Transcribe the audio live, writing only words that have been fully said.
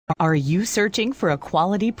Are you searching for a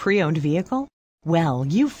quality pre-owned vehicle? Well,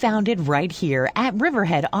 you found it right here at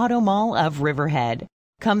Riverhead Automall of Riverhead.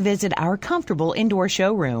 Come visit our comfortable indoor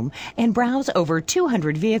showroom and browse over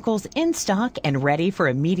 200 vehicles in stock and ready for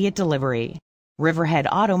immediate delivery. Riverhead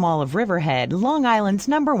Automall of Riverhead, Long Island's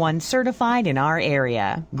 #1 certified in our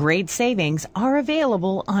area. Great savings are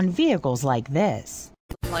available on vehicles like this.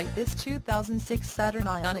 Like this 2006 Saturn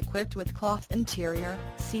Ion equipped with cloth interior,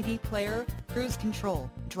 CD player, cruise control,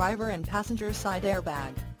 driver and passenger side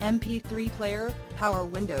airbag, MP3 player, power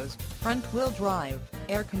windows, front wheel drive,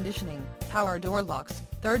 air conditioning, power door locks,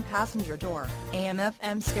 third passenger door,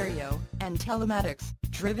 AM/FM stereo, and telematics,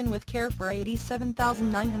 driven with care for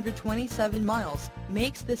 87,927 miles,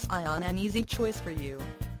 makes this Ion an easy choice for you.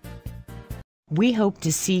 We hope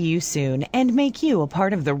to see you soon and make you a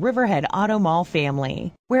part of the Riverhead Automall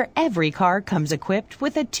family, where every car comes equipped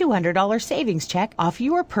with a $200 savings check off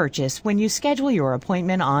your purchase when you schedule your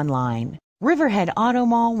appointment online. Riverhead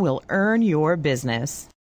Automall will earn your business.